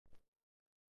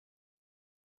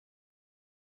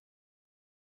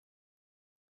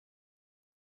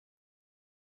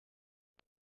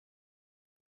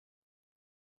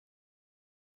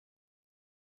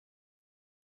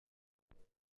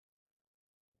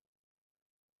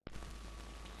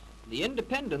The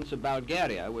independence of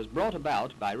Bulgaria was brought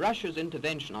about by Russia's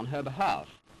intervention on her behalf.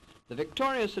 The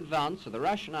victorious advance of the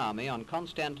Russian army on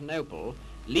Constantinople,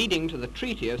 leading to the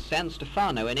Treaty of San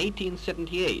Stefano in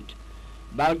 1878.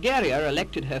 Bulgaria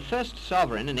elected her first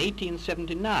sovereign in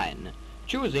 1879,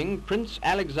 choosing Prince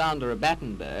Alexander of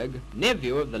Battenberg,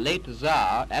 nephew of the late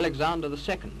Czar Alexander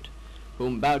II,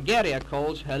 whom Bulgaria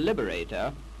calls her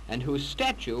Liberator, and whose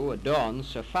statue adorns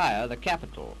Sofia, the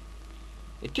capital.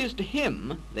 It is to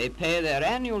him they pay their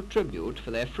annual tribute for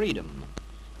their freedom,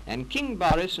 and King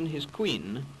Boris and his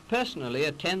queen personally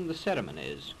attend the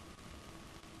ceremonies.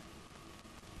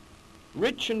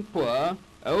 Rich and poor,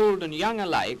 old and young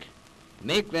alike,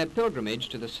 make their pilgrimage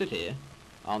to the city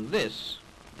on this,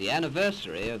 the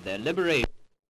anniversary of their liberation.